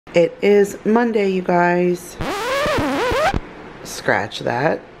It is Monday, you guys. Scratch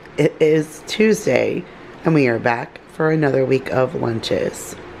that. It is Tuesday, and we are back for another week of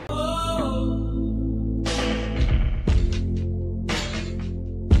lunches.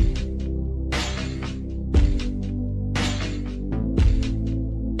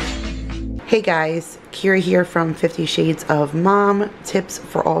 Hey guys, Kira here from 50 Shades of Mom, tips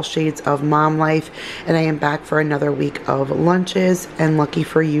for all shades of mom life, and I am back for another week of lunches, and lucky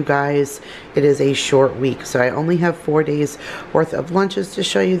for you guys, it is a short week, so I only have 4 days worth of lunches to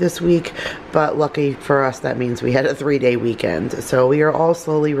show you this week, but lucky for us, that means we had a 3-day weekend, so we are all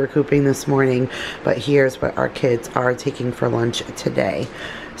slowly recouping this morning, but here's what our kids are taking for lunch today.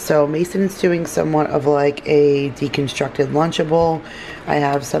 So Mason's doing somewhat of like a deconstructed Lunchable. I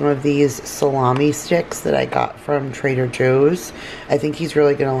have some of these salami sticks that I got from Trader Joe's. I think he's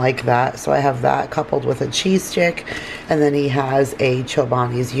really going to like that. So I have that coupled with a cheese stick. And then he has a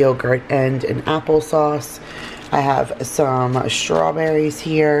Chobani's yogurt and an applesauce. I have some strawberries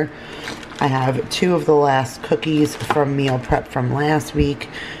here. I have 2 of the last cookies from meal prep from last week.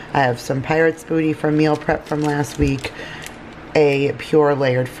 I have some Pirate's Booty from meal prep from last week. A pure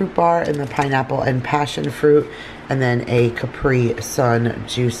layered fruit bar in the pineapple and passion fruit, and then a Capri Sun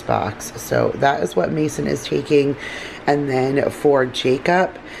juice box. So that is what Mason is taking. And then for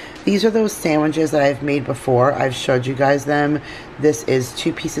Jacob, these are those sandwiches that I've made before. I've showed you guys them. This is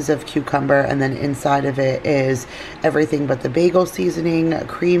 2 pieces of cucumber, and then inside of it is everything but the bagel seasoning,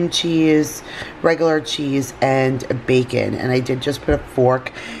 cream cheese, regular cheese, and bacon. And I did just put a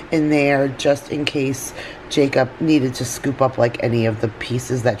fork in there just in case Jacob needed to scoop up like any of the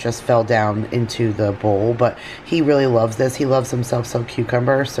pieces that just fell down into the bowl, but he really loves this. He loves himself some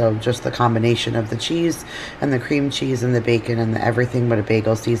cucumber, so just the combination of the cheese and the cream cheese and the bacon and the everything but a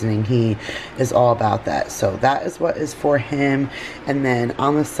bagel seasoning, he is all about that. So that is what is for him. And then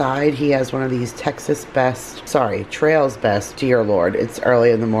on the side, he has one of these Trails Best, dear Lord, it's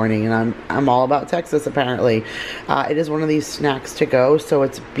early in the morning and I'm all about Texas apparently. It is one of these snacks to go, so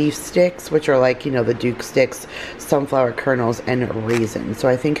it's beef sticks, which are like, you know, the Duke sticks, sunflower kernels, and raisins. So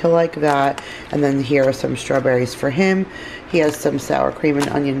I think he'll like that. And then here are some strawberries for him. He has some sour cream and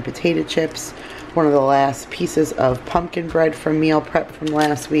onion potato chips, one of the last pieces of pumpkin bread from meal prep from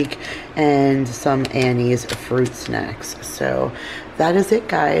last week, and some Annie's fruit snacks. So that is it,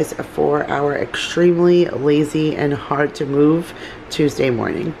 guys, for our extremely lazy and hard to move Tuesday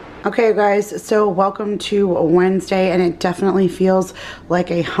morning. Okay guys, so welcome to Wednesday, and it definitely feels like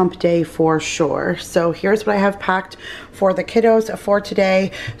a hump day for sure. So here's what I have packed for the kiddos for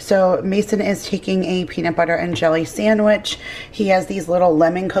today. So Mason is taking a peanut butter and jelly sandwich. He has these little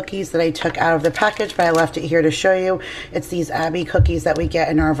lemon cookies that I took out of the package, but I left it here to show you. It's these Abby cookies that we get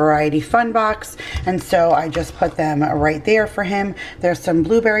in our Variety Fun box, and so I just put them right there for him. There's some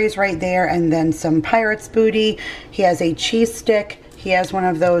blueberries right there, and then some Pirate's Booty. He has a cheese stick. He has one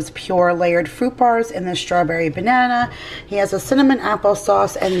of those pure layered fruit bars in the strawberry banana. He has a cinnamon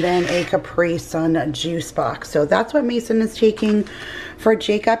applesauce, and then a Capri Sun juice box. So that's what Mason is taking. For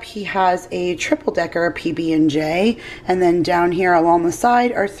Jacob, he has a triple-decker PB&J, and then down here along the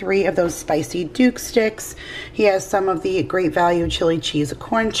side are 3 of those spicy Duke sticks. He has some of the Great Value chili cheese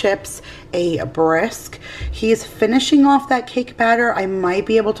corn chips, a brisk. He's finishing off that cake batter. I might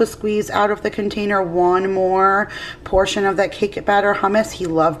be able to squeeze out of the container one more portion of that cake batter hummus. He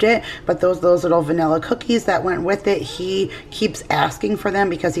loved it, but those little vanilla cookies that went with it, he keeps asking for them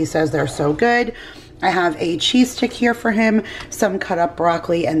because he says they're so good. I have a cheese stick here for him, some cut up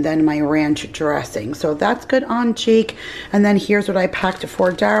broccoli, and then my ranch dressing. So that's good on Jake. And then here's what I packed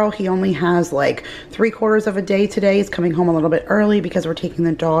for Daryl. He only has like 3/4 of a day today. He's coming home a little bit early because we're taking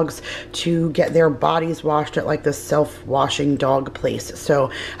the dogs to get their bodies washed at like the self-washing dog place. So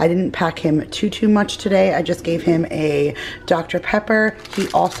I didn't pack him too much today. I just gave him a Dr. Pepper. He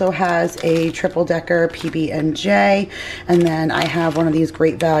also has a triple-decker PB&J. And then I have one of these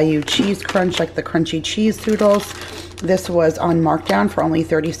Great Value cheese crunch, like the crunchy cheese doodles. This was on markdown for only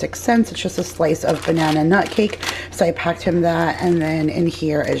 36 cents. It's just a slice of banana nut cake. So I packed him that. And then in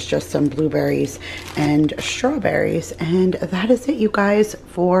here is just some blueberries and strawberries. And that is it, you guys,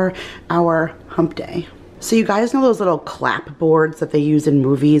 for our hump day. So you guys know those little clap boards that they use in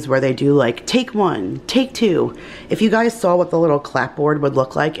movies where they do like take 1, take 2. If you guys saw what the little clapboard would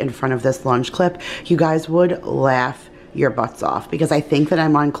look like in front of this lunch clip, you guys would laugh your butts off, because I think that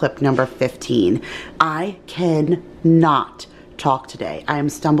I'm on clip number 15. I cannot talk today. I am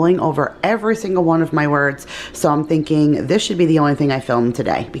stumbling over every single one of my words, so I'm thinking this should be the only thing I film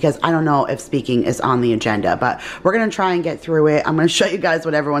today because I don't know if speaking is on the agenda, but we're gonna try and get through it. I'm gonna show you guys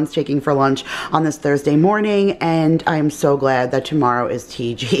what everyone's taking for lunch on this Thursday morning, and I'm so glad that tomorrow is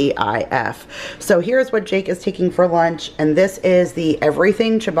TGIF. So here's what Jake is taking for lunch, and this is the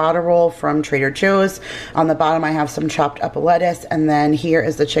everything ciabatta roll from Trader Joe's. On the bottom I have some chopped up lettuce, and then here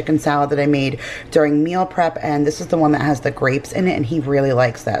is the chicken salad that I made during meal prep, and this is the one that has the grapes in it, and he really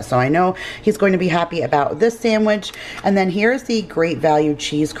likes that, so I know he's going to be happy about this sandwich. And then here's the Great Value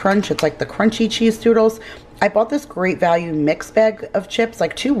Cheese Crunch. It's like the crunchy cheese doodles. I bought this Great Value mix bag of chips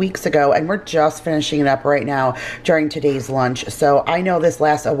like 2 weeks ago, and we're just finishing it up right now during today's lunch. So I know this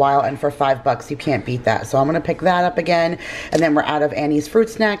lasts a while, and for $5 you can't beat that. So I'm gonna pick that up again. And then we're out of Annie's fruit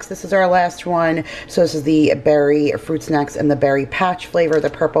snacks. This is our last one. So this is the berry fruit snacks and the berry patch flavor,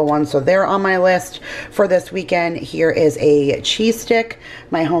 the purple one. So they're on my list for this weekend. Here is a cheese stick,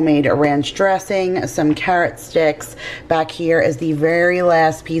 my homemade ranch dressing, some carrot sticks. Back here is the very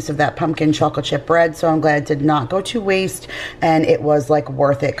last piece of that pumpkin chocolate chip bread. So I'm glad did not go to waste, and it was like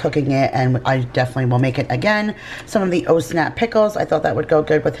worth it cooking it, and I definitely will make it again. Some of the O-Snap pickles, I thought that would go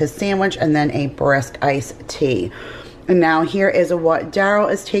good with his sandwich, and then a brisk iced tea. And now here is what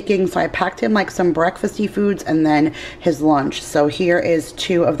Daryl is taking. So I packed him like some breakfasty foods and then his lunch. So here is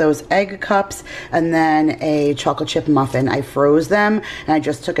 2 of those egg cups and then a chocolate chip muffin. I froze them and I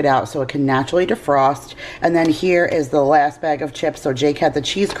just took it out so it can naturally defrost. And then here is the last bag of chips. So Jake had the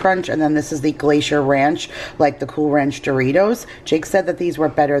cheese crunch, and then this is the Glacier Ranch, like the Cool Ranch Doritos. Jake said that these were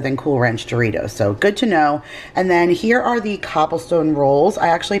better than Cool Ranch Doritos, so good to know. And then here are the cobblestone rolls. I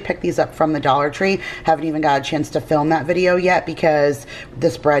actually picked these up from the Dollar Tree. Haven't even got a chance to film that video yet because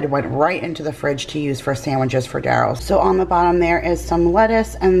this bread went right into the fridge to use for sandwiches for Daryl. So on the bottom there is some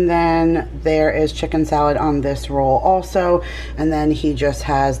lettuce, and then there is chicken salad on this roll also, and then he just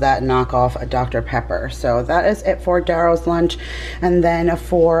has that knockoff Dr. Pepper. So that is it for Daryl's lunch. And then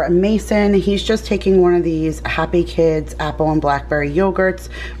for Mason, he's just taking one of these Happy Kids apple and blackberry yogurts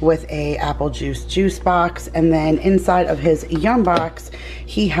with a apple juice box, and then inside of his Yum box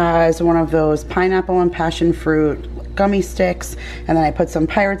he has one of those pineapple and passion fruit gummy sticks, and then I put some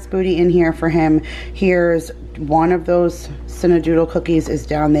Pirate's Booty in here for him. Here's one of those Cinnadoodle cookies is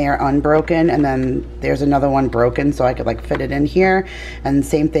down there unbroken, and then there's another one broken so I could like fit it in here. And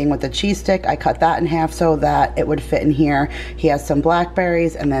same thing with the cheese stick, I cut that in half so that it would fit in here. He has some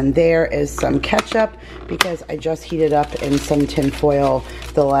blackberries, and then there is some ketchup because I just heated up in some tin foil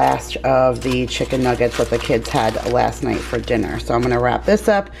the last of the chicken nuggets that the kids had last night for dinner. So I'm gonna wrap this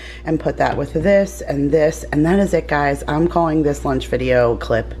up and put that with this, and that is it, guys. I'm calling this lunch video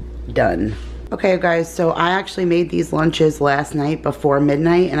clip done. Okay guys, so I actually made these lunches last night before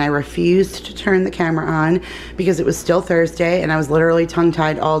midnight, and I refused to turn the camera on because it was still Thursday and I was literally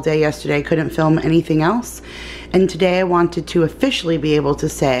tongue-tied all day yesterday, couldn't film anything else. And today I wanted to officially be able to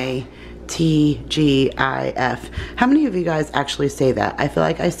say TGIF. How many of you guys actually say that? I feel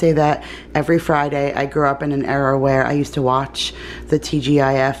like I say that every Friday. I grew up in an era where I used to watch the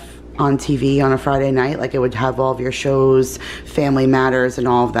TGIF on TV on a Friday night. Like it would have all of your shows, Family Matters and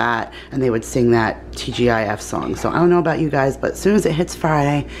all of that, and they would sing that TGIF song. So I don't know about you guys, but as soon as it hits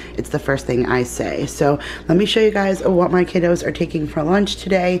Friday, it's the first thing I say. So let me show you guys what my kiddos are taking for lunch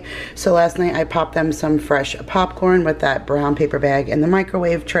today. So last night I popped them some fresh popcorn with that brown paper bag in the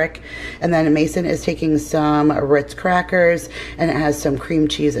microwave trick, and then Mason is taking some Ritz crackers, and it has some cream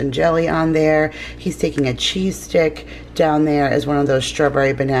cheese and jelly on there. He's taking a cheese stick. Down there is one of those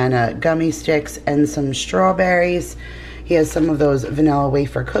strawberry banana gummy sticks and some strawberries. He has some of those vanilla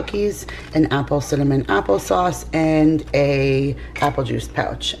wafer cookies, an apple cinnamon applesauce, and a apple juice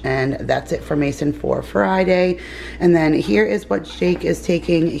pouch. And that's it for Mason for Friday. And then here is what Jake is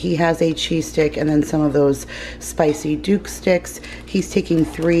taking. He has a cheese stick and then some of those spicy Duke sticks. He's taking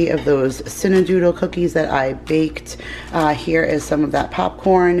 3 of those Cinnadoodle cookies that I baked. Here is some of that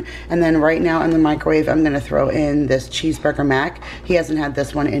popcorn. And then right now in the microwave, I'm gonna throw in this cheeseburger mac. He hasn't had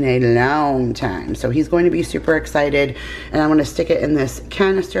this one in a long time, so he's going to be super excited. And I'm gonna stick it in this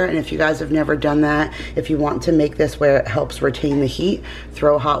canister. And if you guys have never done that, if you want to make this where it helps retain the heat,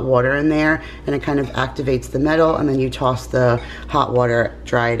 throw hot water in there and it kind of activates the metal, and then you toss the hot water,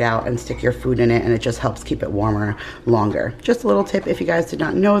 dry it out, and stick your food in it, and it just helps keep it warmer longer. Just a little tip if you guys did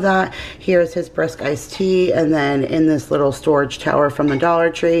not know that. Here's his brisk iced tea, and then in this little storage tower from the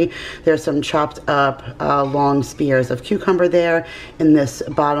Dollar Tree, there's some chopped up long spears of cucumber there. In this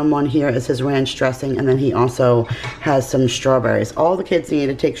bottom one here is his ranch dressing, and then he also has has some strawberries. All the kids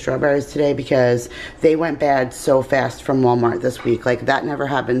needed to take strawberries today because they went bad so fast from Walmart this week. Like, that never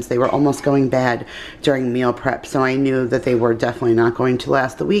happens. They were almost going bad during meal prep, so I knew that they were definitely not going to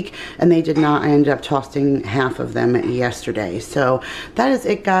last the week, and they did not. I ended up tossing half of them yesterday. So that is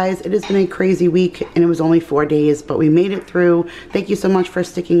it, guys. It has been a crazy week, and it was only 4 days, but we made it through. Thank you so much for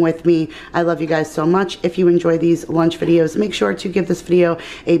sticking with me. I love you guys so much. If you enjoy these lunch videos, make sure to give this video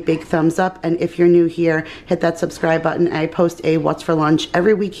a big thumbs up, and if you're new here, hit that subscribe button. I post a what's for lunch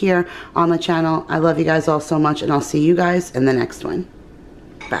every week here on the channel. I love you guys all so much, and I'll see you guys in the next one.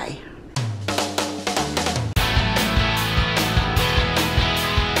 Bye.